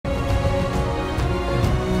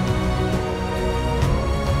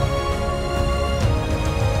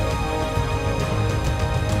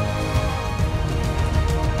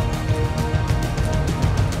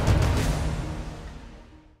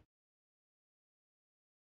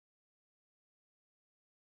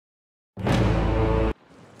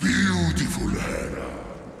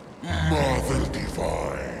Mother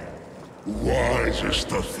Divine,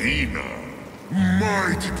 wisest Athena,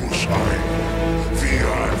 mighty Poseidon, the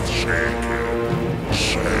Earthshaker,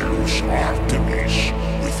 Zeus Artemis,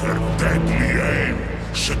 with her deadly aim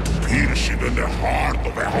set to pierce even the heart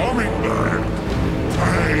of a hummingbird.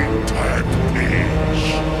 Painted pigs,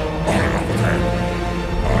 all of them,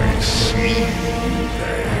 I see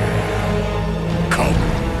there. Come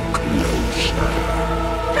closer.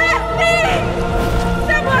 Help me!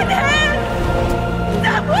 Someone help!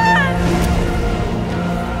 Someone!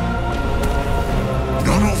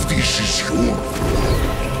 None of this is your fault.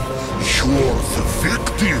 You're the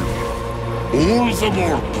victim. All the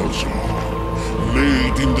mortals are,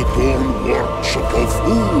 made in the born workshop of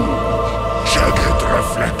who? Jagged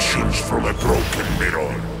reflections from a broken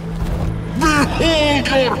mirror. Behold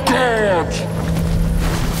your god!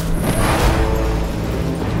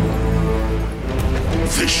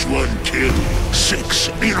 This one killed 6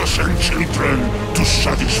 innocent children to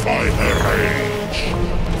satisfy her rage.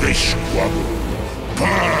 They squabble,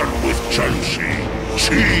 burn with jealousy,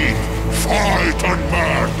 cheat, fight and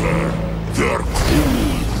murder. They're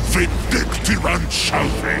cruel, vindictive and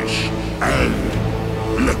selfish. And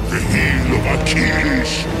like the heel of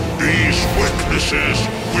Achilles, these weaknesses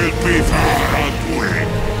will be their undoing.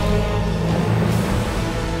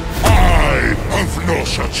 I have no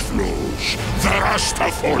such flaws. The rest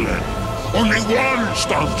have fallen. Only one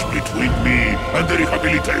stands between me and the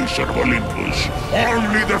rehabilitation of Olympus.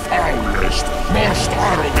 Only the foulest, most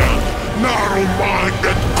arrogant,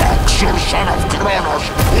 narrow-minded coxswain son of Kronos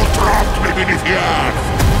who trapped me beneath the earth.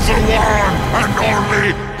 The one and only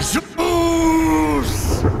Zeus!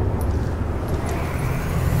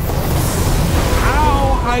 How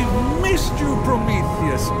I've missed you,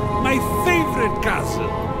 Prometheus, my favorite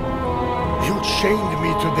castle. You chained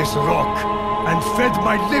me to this rock and fed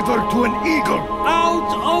my liver to an eagle.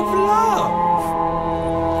 Out of love.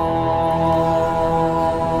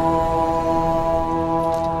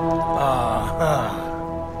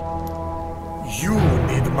 You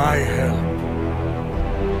need my help.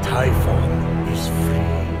 Typhon is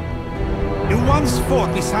free. He once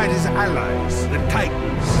fought beside his allies, the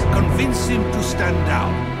Titans. Convince him to stand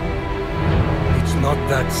down. It's not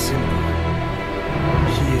that simple.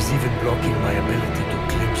 He is even blocking my ability to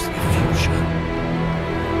glimpse the future.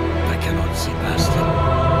 I cannot see past him.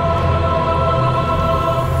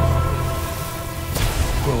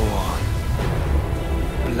 Go on.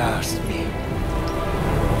 Blast me.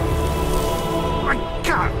 I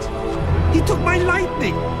can't. He took my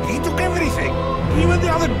lightning. He took everything. Even the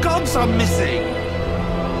other gods are missing.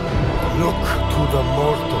 Look to the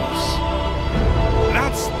mortals.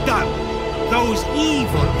 That's done. Those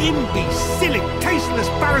evil, imbecilic, tasteless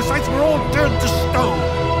parasites were all turned to stone.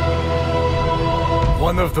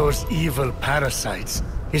 One of those evil parasites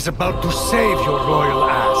is about to save your royal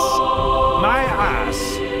ass. My ass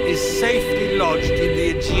is safely lodged in the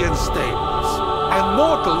Aegean stables, and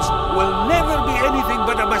mortals will never be anything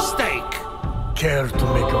but a mistake. Care to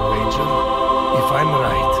make a wager? If I'm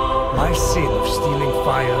right, my sin of stealing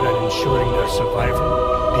fire and ensuring their survival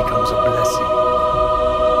becomes a blessing.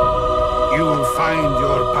 You find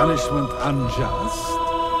your punishment unjust?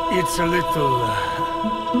 It's a little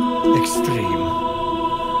extreme.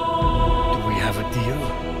 Do we have a deal?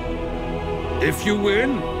 If you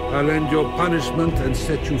win, I'll end your punishment and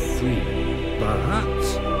set you free. But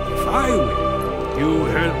if I win, you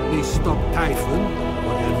help me stop Typhon,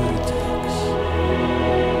 whatever it takes.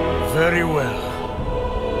 Very well.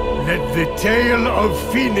 Let the tale of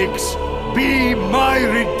Phoenix be my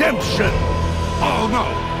redemption! Oh no,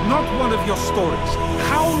 not one of your stories.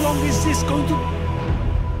 How long is this going to...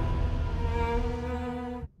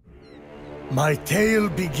 My tale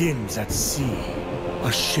begins at sea.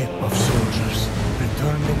 A ship of soldiers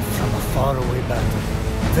returning from a faraway battle.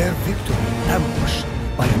 Their victory ambushed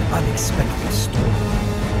by an unexpected storm.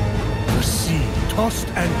 The sea tossed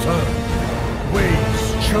and turned. Waves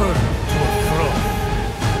churned to a froth.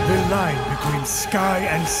 The line between sky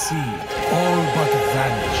and sea all but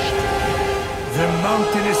vanished. The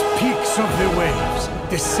mountainous peaks of the waves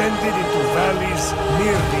descended into valleys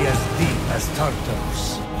nearly as deep as Tartarus.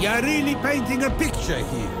 You're really painting a picture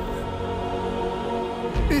here.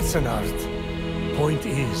 It's an art. Point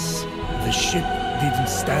is, the ship didn't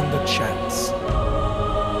stand a chance.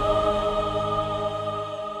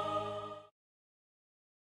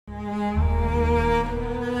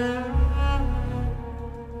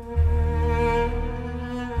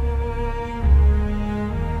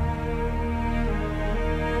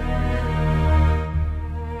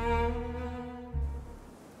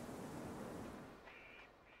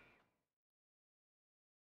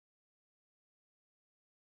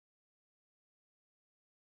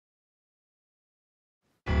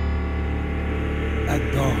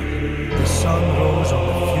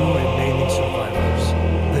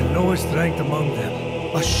 ranked among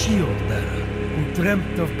them, a shield bearer who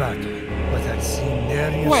dreamt of battle, but had seen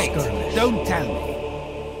nary a Wait, skirmish. don't tell me.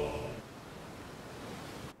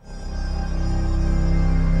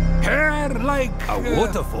 Hair like A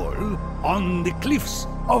waterfall on the cliffs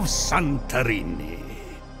of Santorini.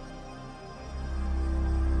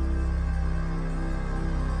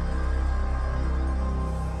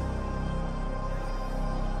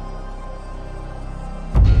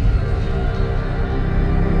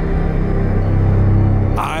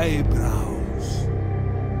 eyebrows.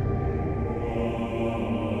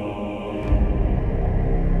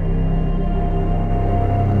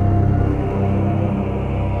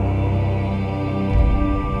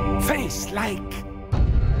 Face like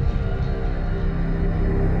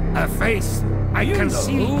a face I can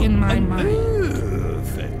see in my mind.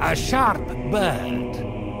 A sharp bird.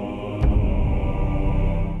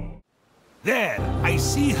 There, I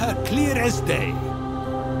see her clear as day.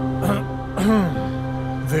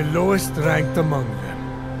 The lowest ranked among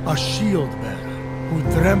them, a shield bearer who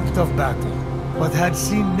dreamt of battle, but had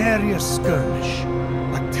seen nary a skirmish,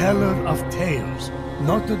 a teller of tales,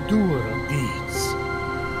 not a doer of deeds.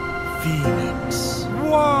 Phoenix.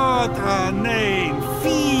 What a name!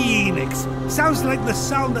 Phoenix! Sounds like the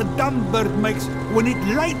sound a dumb bird makes when it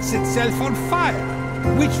lights itself on fire,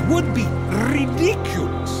 which would be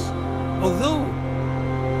ridiculous. Although,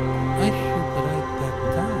 I should write that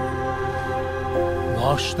down.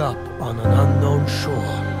 Washed up on an unknown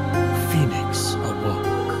shore, Phoenix awoke.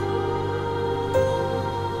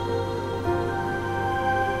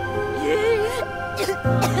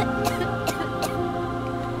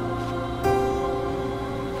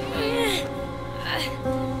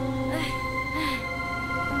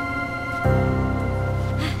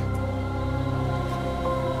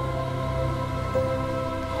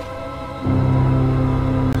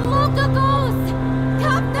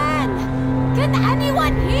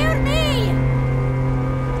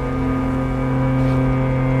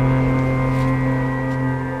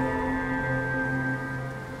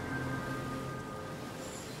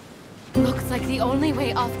 Looks like the only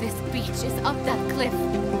way off this beach is up that cliff.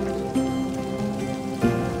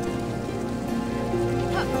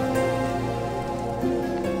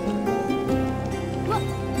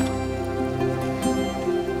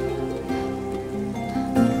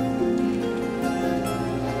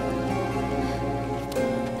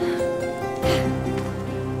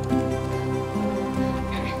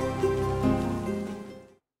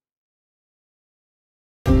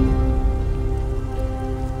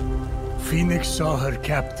 Phoenix saw her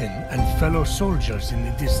captain and fellow soldiers in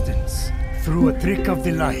the distance. Through a trick of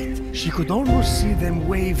the light, she could almost see them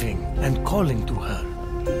waving and calling to her.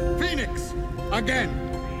 Phoenix! Again!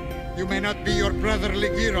 You may not be your brother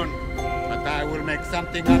Ligiron, but I will make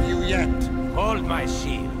something of you yet. Hold my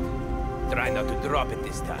shield. Try not to drop it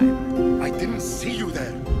this time. I didn't see you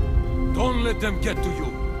there. Don't let them get to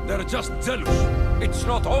you. They're just jealous. It's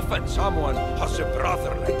not often someone has a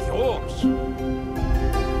brother like yours.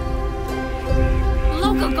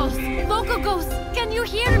 Local ghost, can you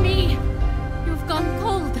hear me? You've gone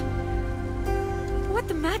cold.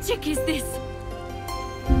 What magic is this?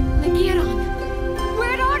 Ligiron,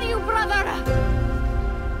 where are you, brother?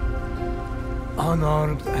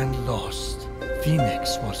 Unarmed and lost,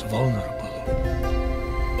 Phoenix was vulnerable.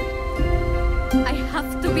 I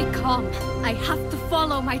have to be calm. I have to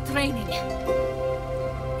follow my training.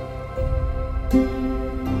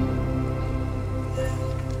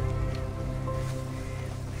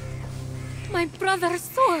 My brother's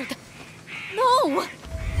sword! No!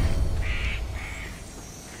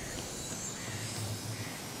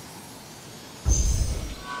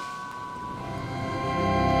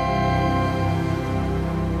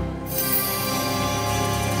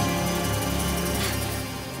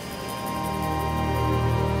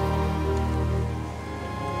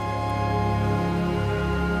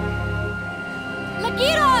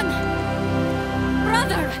 Ligiron!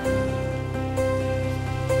 Brother!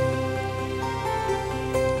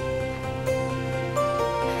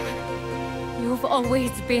 You've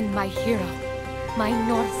always been my hero, my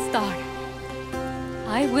North Star.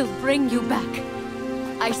 I will bring you back.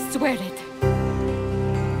 I swear it.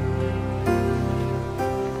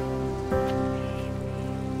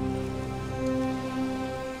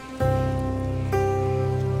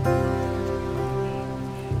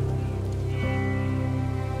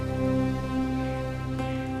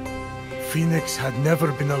 Phoenix had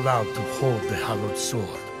never been allowed to hold the hallowed sword,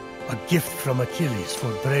 a gift from Achilles for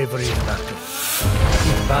bravery in battle.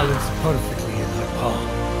 It balanced perfectly in her palm,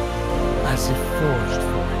 as if forged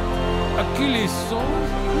for it. Achilles' sword?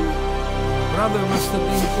 Brother must have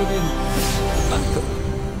been put in battle.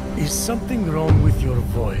 Is something wrong with your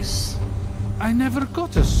voice? I never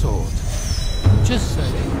got a sword. Just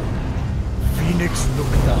saying. Phoenix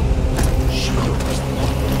looked up. She looked.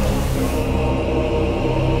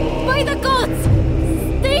 By the gods!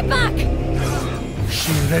 Stay back!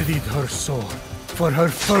 She readied her sword for her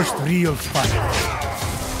first real fight.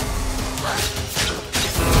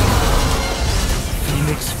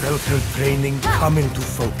 Phoenix felt her training come into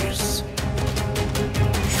focus.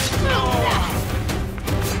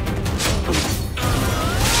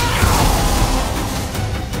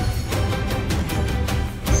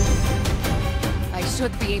 I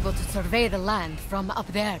should be able to survey the land from up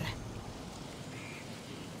there.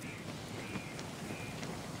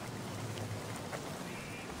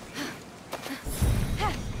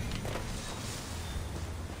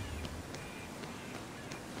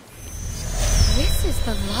 This is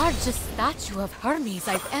the largest statue of Hermes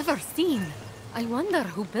I've ever seen. I wonder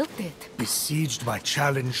who built it. Besieged by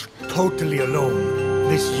challenge, totally alone,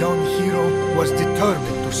 this young hero was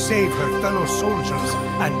determined to save her fellow soldiers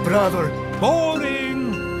and brother.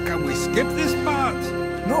 Boring! Can we skip this part?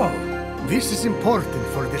 No, this is important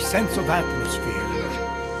for the sense of atmosphere.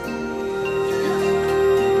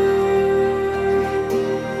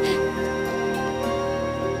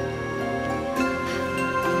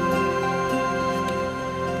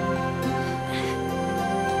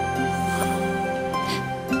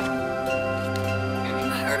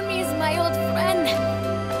 Hermes, my old friend.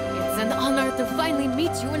 It's an honor to finally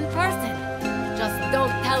meet you in person. Just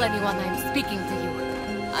don't tell anyone I'm speaking to you.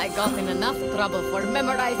 I got in enough trouble for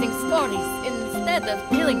memorizing stories instead of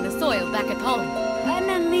tilling the soil back at home. And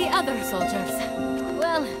then the other soldiers,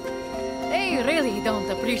 well, they really don't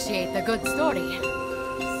appreciate a good story.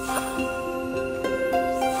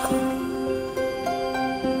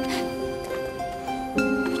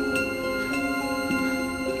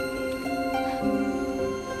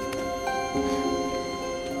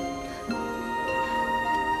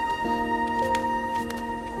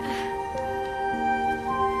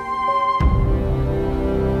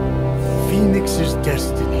 Phoenix's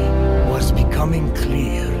destiny was becoming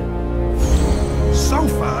clear. So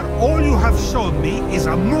far, all you have shown me is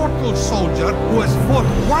a mortal soldier who has fought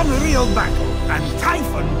one real battle, and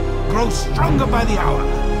Typhon grows stronger by the hour.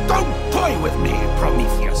 Don't toy with me,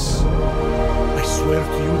 Prometheus! I swear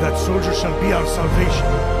to you that soldier shall be our salvation.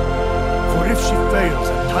 For if she fails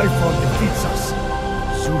and Typhon defeats us,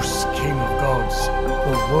 Zeus, king of gods,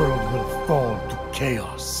 the world will fall to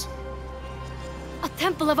chaos. A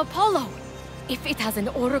temple of Apollo! If it has an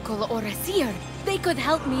oracle or a seer, they could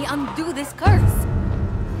help me undo this curse.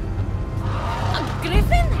 A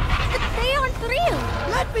griffin? They aren't real!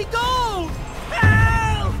 Let me go!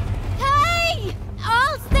 Help! Hey!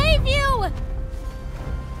 I'll save you!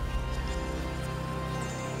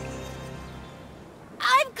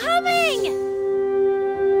 I'm coming!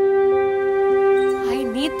 I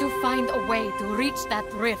need to find a way to reach that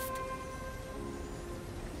rift.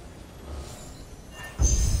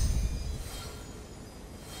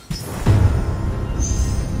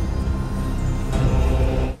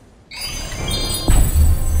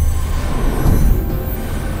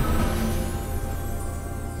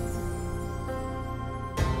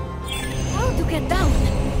 Get down!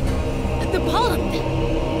 The pond!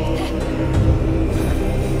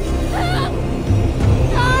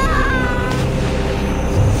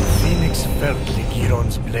 Phoenix felt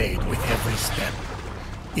Ligiron's blade with every step.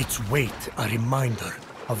 Its weight a reminder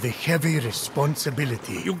of the heavy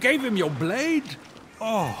responsibility. You gave him your blade?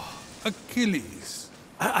 Oh, Achilles.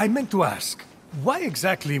 I meant to ask, why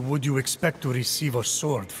exactly would you expect to receive a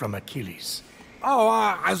sword from Achilles?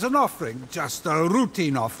 Oh, as an offering, just a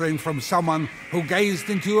routine offering from someone who gazed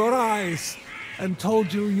into your eyes and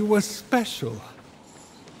told you you were special.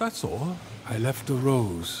 That's all. I left a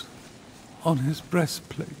rose on his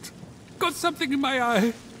breastplate. Got something in my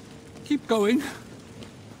eye. Keep going.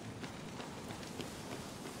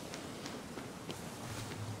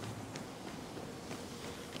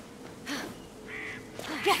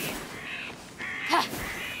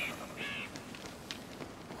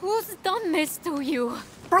 Who's done this to you?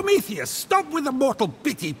 Prometheus, stop with the mortal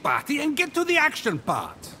pity party and get to the action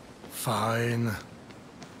part. Fine.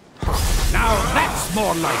 Now that's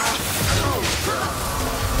more like it.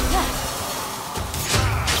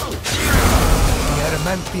 The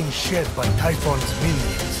adamantine shed by Typhon's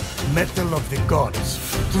minions, metal of the gods,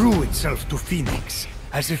 threw itself to Phoenix,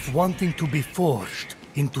 as if wanting to be forged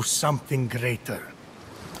into something greater.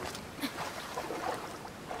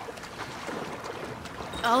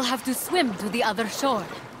 I'll have to swim to the other shore.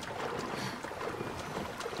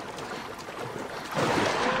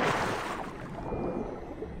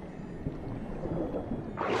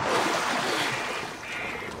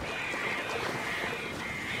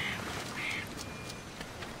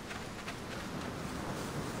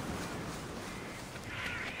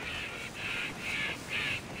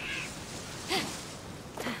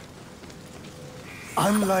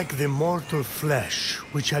 Unlike the mortal flesh,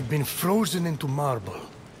 which had been frozen into marble,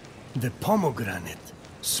 the pomegranate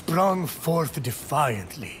sprung forth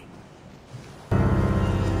defiantly.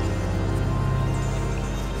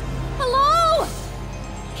 Hello?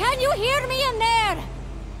 Can you hear me in there?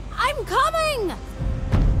 I'm coming!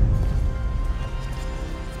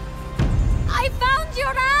 I found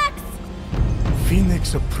your axe!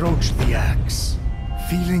 Phoenix approached the axe,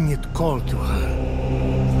 feeling it call to her.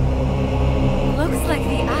 Looks like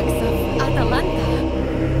the axe of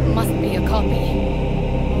Atalanta. Must be a copy.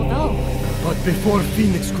 Although... But before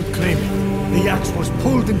Phoenix could claim it, the axe was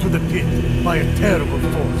pulled into the pit by a terrible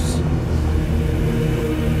force.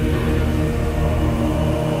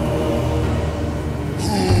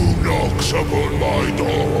 Who knocks upon my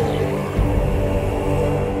door?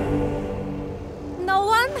 No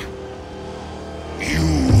one?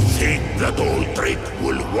 You think that old trick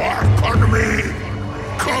will work on me?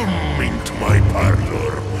 Come into my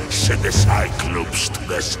parlor, said the Cyclops to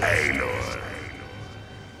the sailor.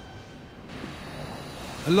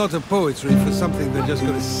 A lot of poetry for something they're just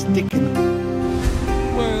gonna stick in.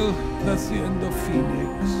 Well, that's the end of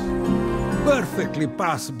Phoenix. Perfectly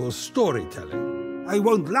passable storytelling. I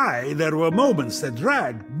won't lie, there were moments that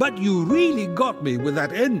dragged, but you really got me with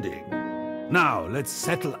that ending. Now, let's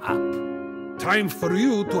settle up. Time for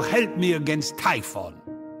you to help me against Typhon.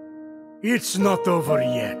 It's not over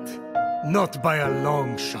yet. Not by a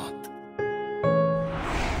long shot.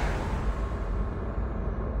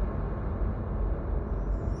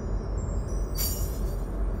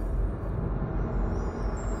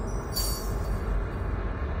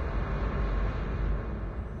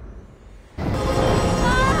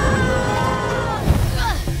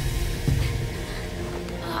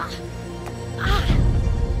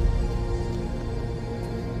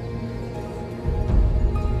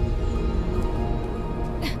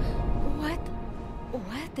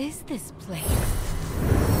 What is this place?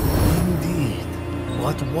 Indeed.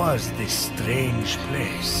 What was this strange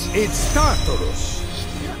place? It's Tartarus.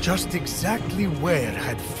 Just exactly where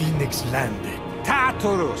had Phoenix landed?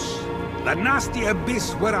 Tartarus! The nasty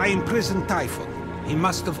abyss where I imprisoned Typhon. He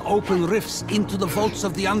must have opened rifts into the vaults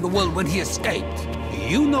of the underworld when he escaped.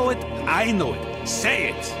 You know it, I know it.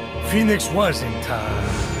 Say it! Phoenix wasn't,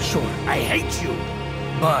 sure. I hate you!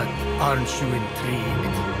 But aren't you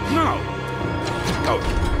intrigued? No! Go.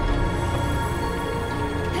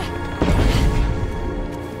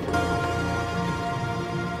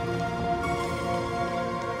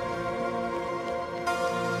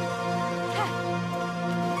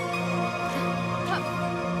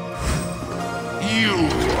 You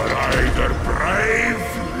are either brave,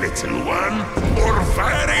 little one, or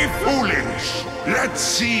very foolish. Let's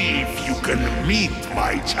see if you can meet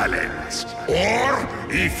my challenge, or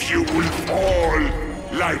if you will fall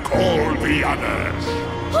like all the others.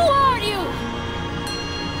 Who are you?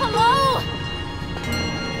 Hello?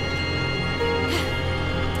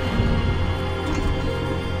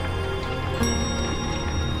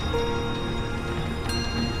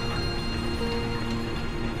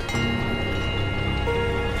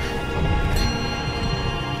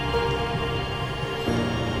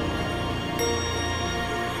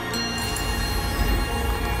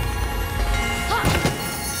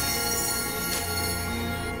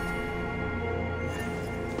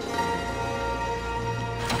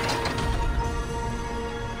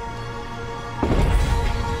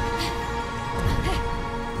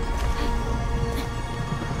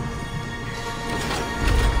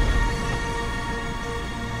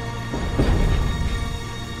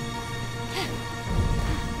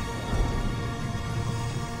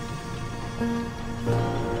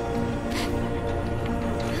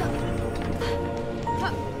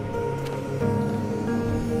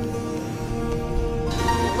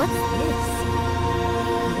 What's this?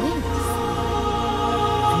 Wings.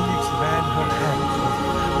 Phoenix ran her hands over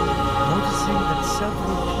them, noticing that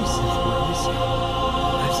several pieces were missing,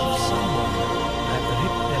 as if someone had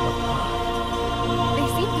ripped them apart. They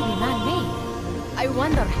seem to be man-made. I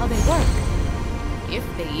wonder how they work. If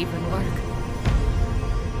they even work.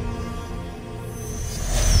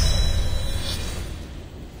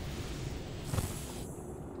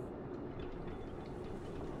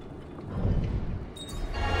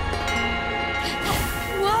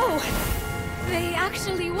 Whoa! They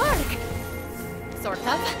actually work! Sort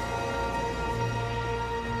of.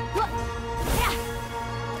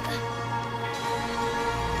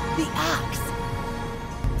 The axe!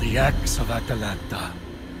 The axe of Atalanta,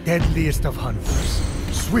 deadliest of hunters,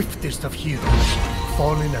 swiftest of heroes,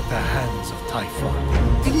 fallen at the hands of Typhon.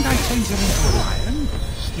 Didn't I change her into a lion?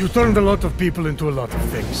 You turned a lot of people into a lot of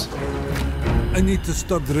things. I need to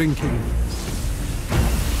stop drinking.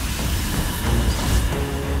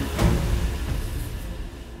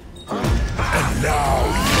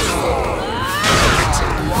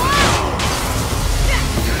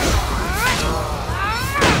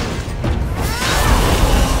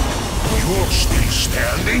 Still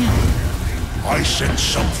standing? I sense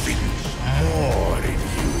something more in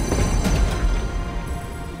you.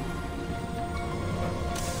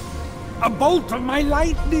 A bolt of my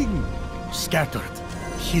lightning! Scattered,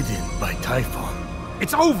 hidden by Typhon.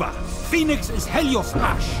 It's over! Phoenix is Helios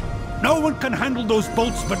Smash! No one can handle those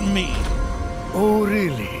bolts but me! Oh,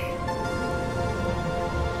 really?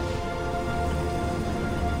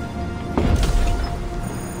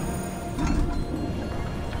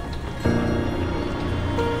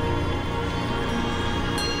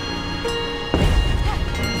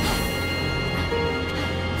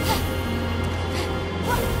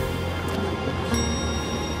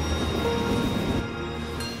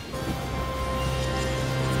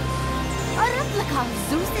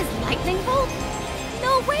 Zeus's lightning bolt?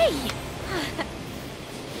 No way!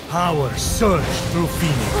 Power surged through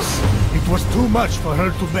Phoenix. It was too much for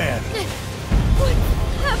her to bear.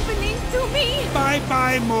 What's happening to me?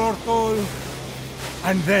 Bye-bye, mortal!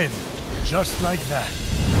 And then, just like that,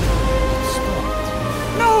 it stopped.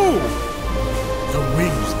 No! The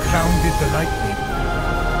wings grounded the lightning.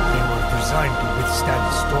 They were designed to withstand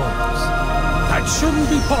storms. That shouldn't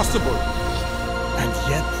be possible! And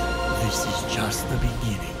yet, this is just the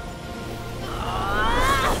beginning.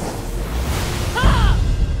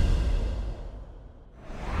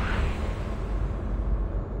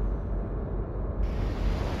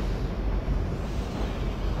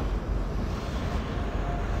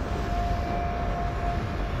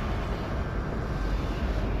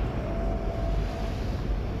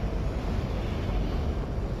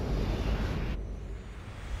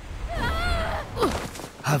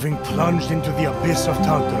 Having plunged into the abyss of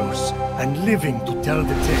Tartaros and living to tell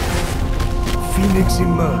the tale, Phoenix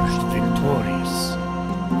emerged victorious.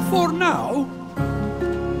 For now?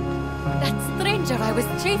 That stranger I was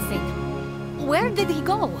chasing, where did he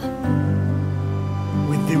go?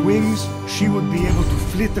 With the wings, she would be able to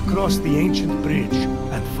flit across the ancient bridge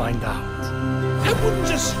and find out. I wouldn't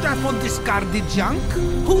just strap on discarded junk.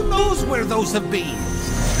 Who knows where those have been?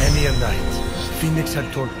 Many a night, Phoenix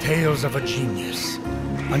had told tales of a genius,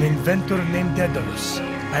 an inventor named Daedalus,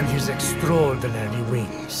 and his extraordinary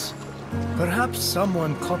wings. Perhaps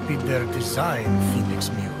someone copied their design, Phoenix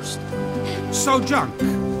mused. So junk.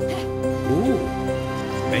 Ooh,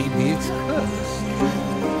 maybe it's cursed.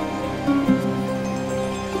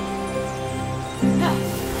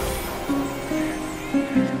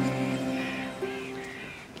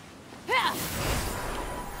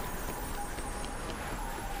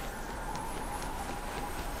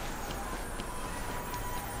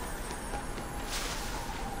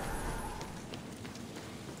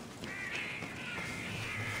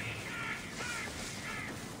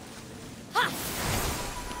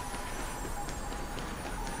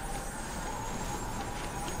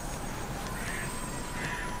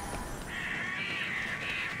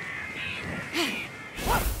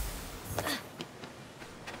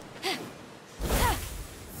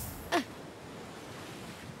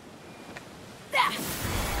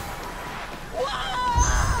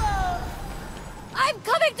 I'm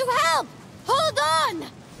coming to help! Hold on!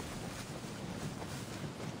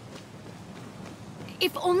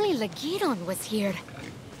 If only Lagiron was here.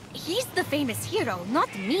 He's the famous hero, not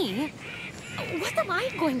me. What am I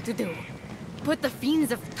going to do? Put the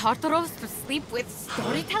fiends of Tartaros to sleep with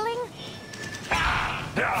storytelling?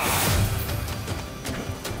 Fire!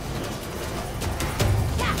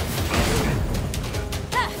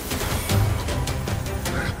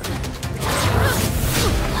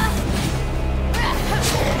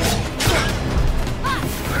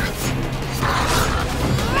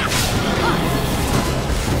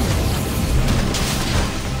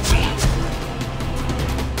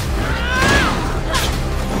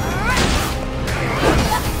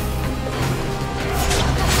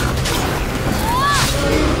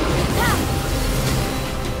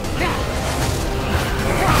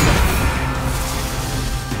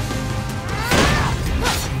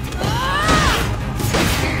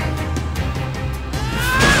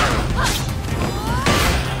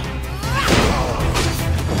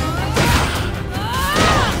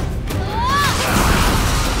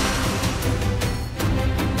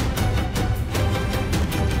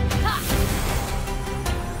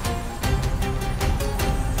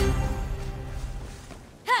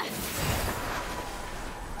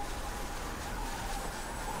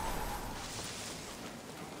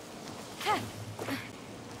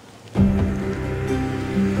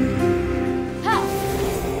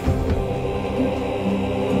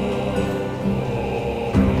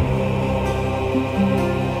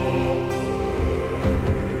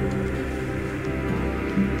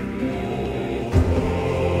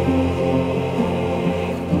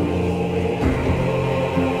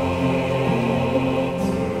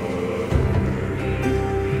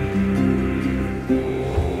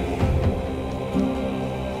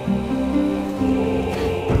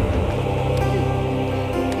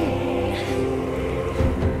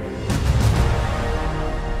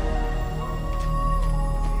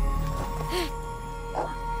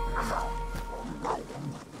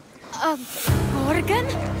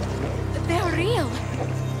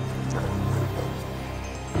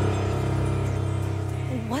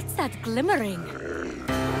 What's that glimmering?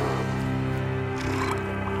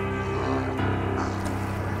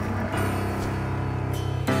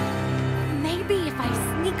 Maybe if I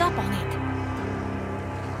sneak up on it.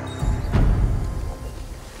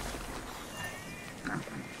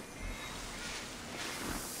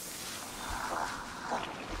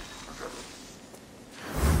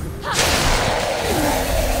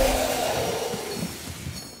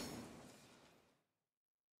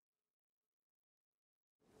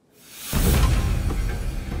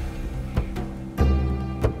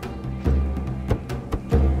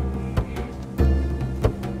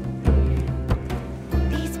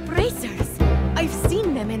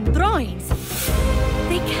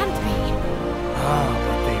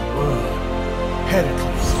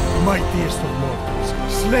 Mightiest of mortals,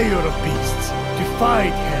 slayer of beasts,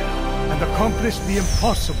 defied hell, and accomplished the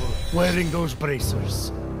impossible wearing those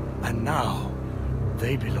bracers. And now,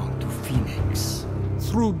 they belong to Phoenix.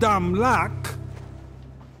 Through dumb luck?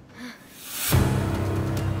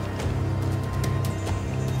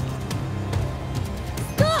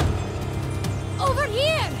 Stop! Over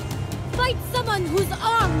here! Fight someone who's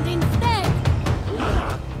armed instead!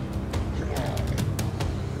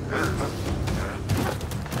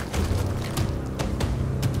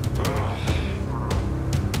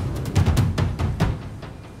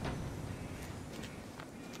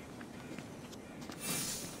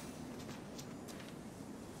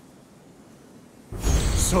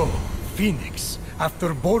 So, Phoenix,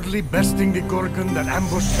 after boldly besting the Gorgon that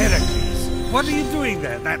ambushed Heracles... What are you doing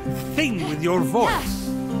there? That thing with your voice?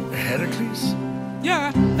 Heracles?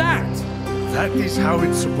 Yeah, that! That is how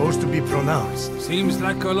it's supposed to be pronounced. Seems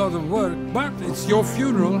like a lot of work, but it's your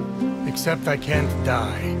funeral. Except I can't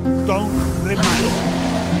die. Don't remind me.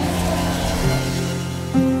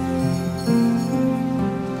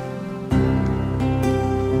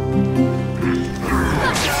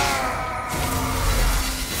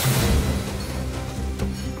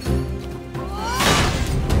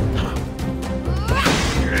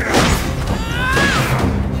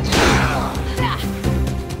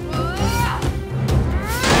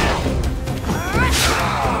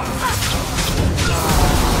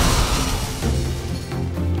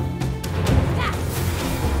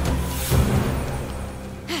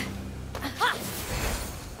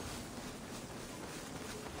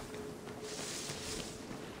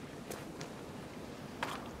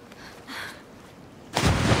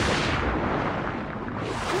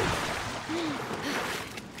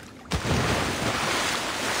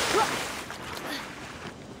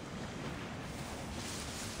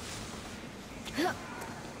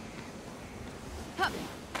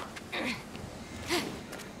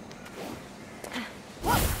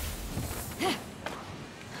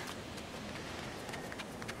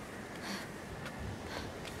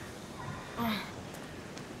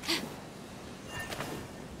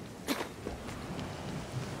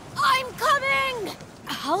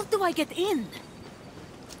 How do I get in?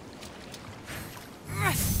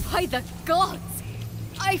 By the gods!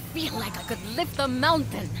 I feel like I could lift a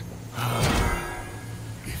mountain.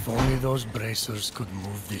 If only those bracers could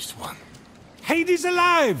move this one. Hades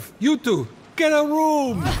alive! You two, get a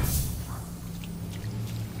room!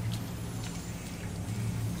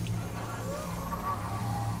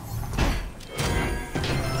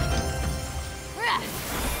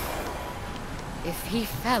 If he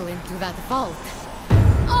fell into that vault,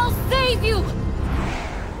 I'll save you!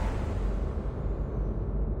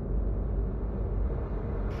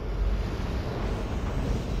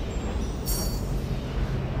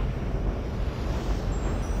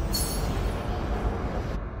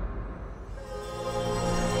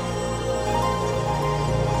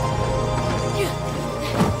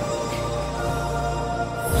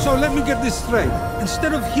 So let me get this straight.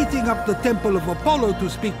 Instead of heating up the Temple of Apollo to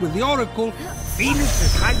speak with the Oracle, Phoenix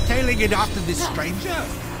is hightailing it after this stranger?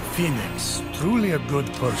 Phoenix, truly a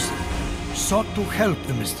good person, sought to help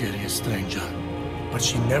the mysterious stranger. But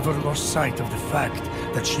she never lost sight of the fact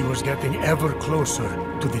that she was getting ever closer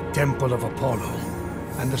to the Temple of Apollo,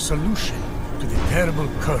 and the solution to the terrible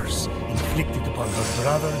curse inflicted upon her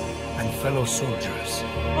brother and fellow soldiers.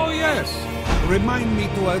 Oh yes, remind me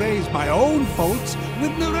to erase my own faults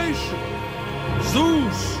with narration.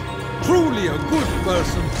 Zeus, truly a good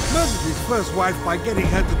person, murdered his first wife by getting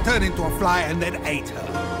her to turn into a fly and then ate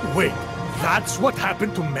her. Wait, that's what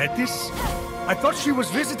happened to Metis? I thought she was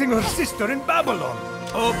visiting her sister in Babylon.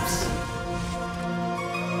 Oops.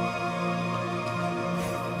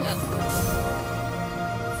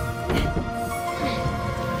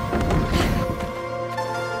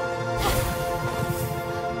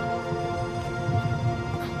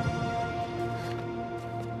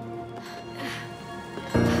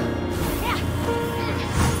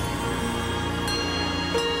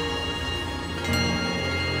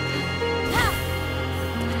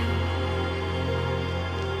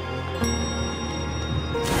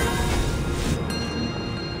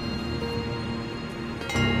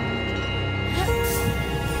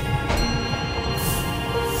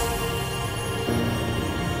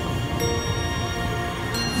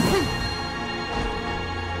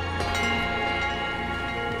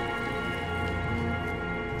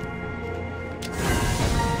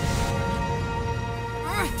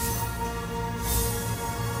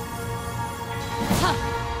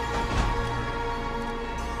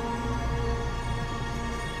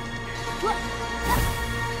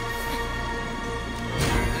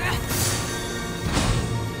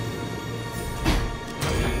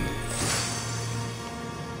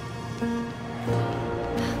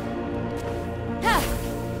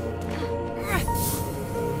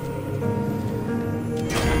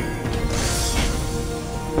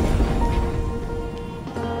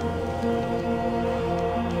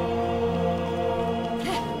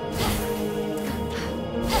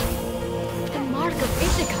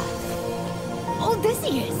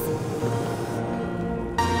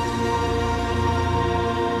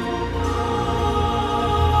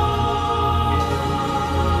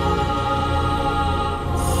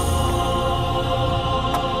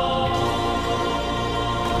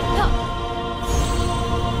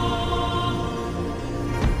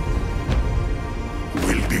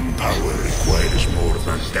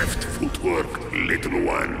 Deft footwork, little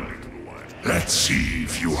one. Let's see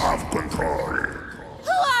if you have control.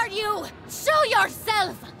 Who are you? Show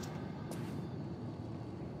yourself!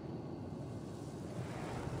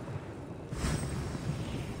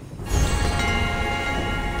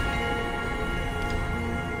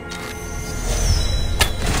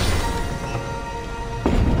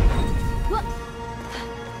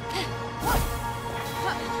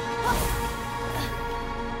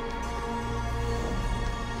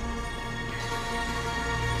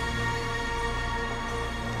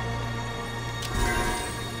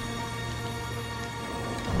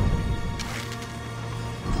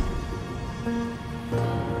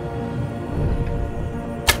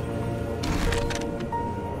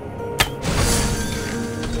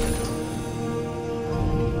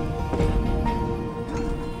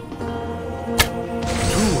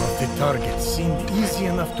 Target seemed easy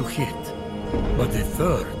enough to hit, but the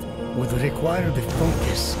third would require the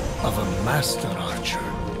focus of a master archer.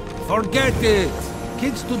 Forget it!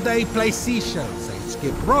 Kids today play seashells. They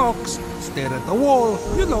skip rocks, stare at the wall.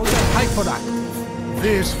 You know, they're hyperactive.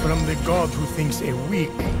 This from the god who thinks a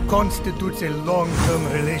week constitutes a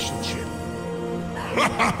long-term relationship.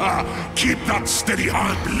 Keep that steady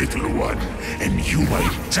hand, little one, and you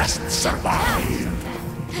might just survive.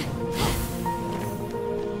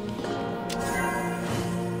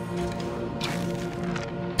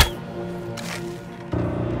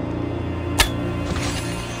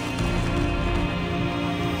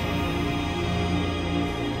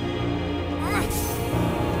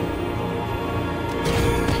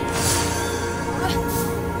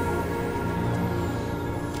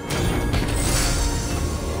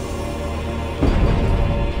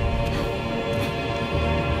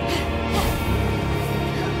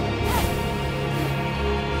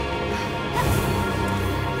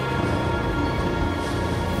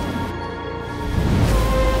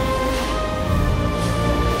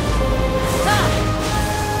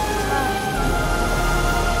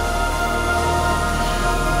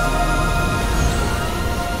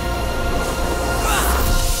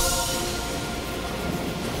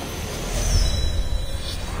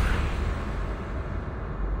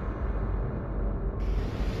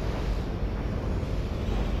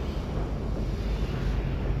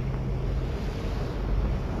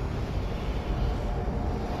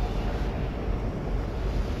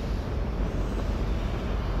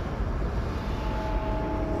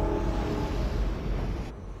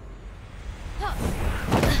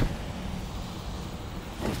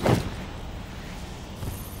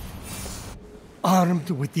 Armed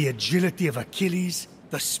with the agility of Achilles,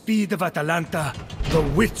 the speed of Atalanta, the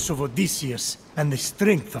wits of Odysseus, and the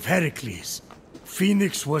strength of Heracles,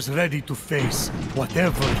 Phoenix was ready to face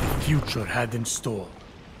whatever the future had in store.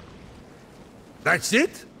 That's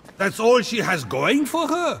it? That's all she has going for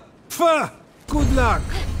her? Pfft! Good luck!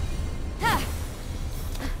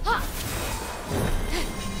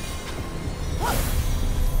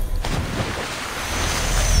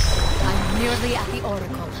 I'm nearly at the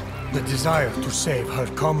Oracle. The desire to save her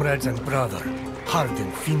comrades and brother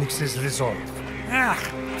hardened Phoenix's resolve. Ah,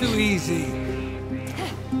 too easy.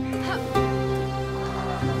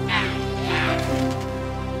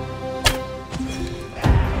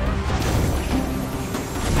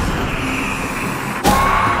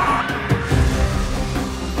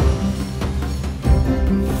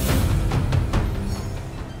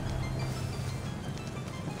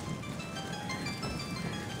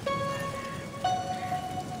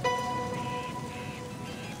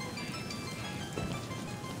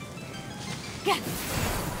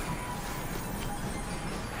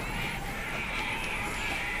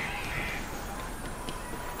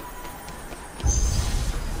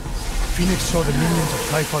 Phoenix saw the minions of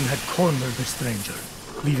Typhon had cornered the stranger,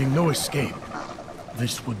 leaving no escape.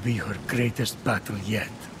 This would be her greatest battle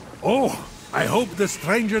yet. Oh, I hope the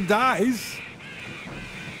stranger dies.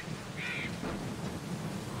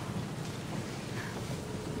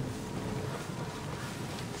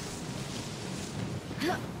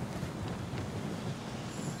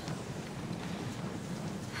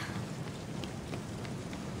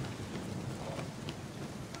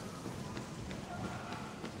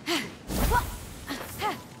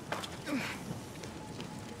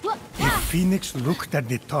 Phoenix looked at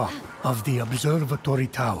the top of the observatory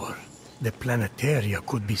tower. The planetaria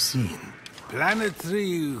could be seen.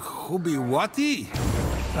 Planetary Hubiwati?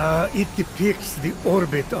 It depicts the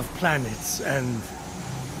orbit of planets and...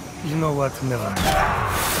 You know what? Never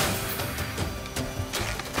mind.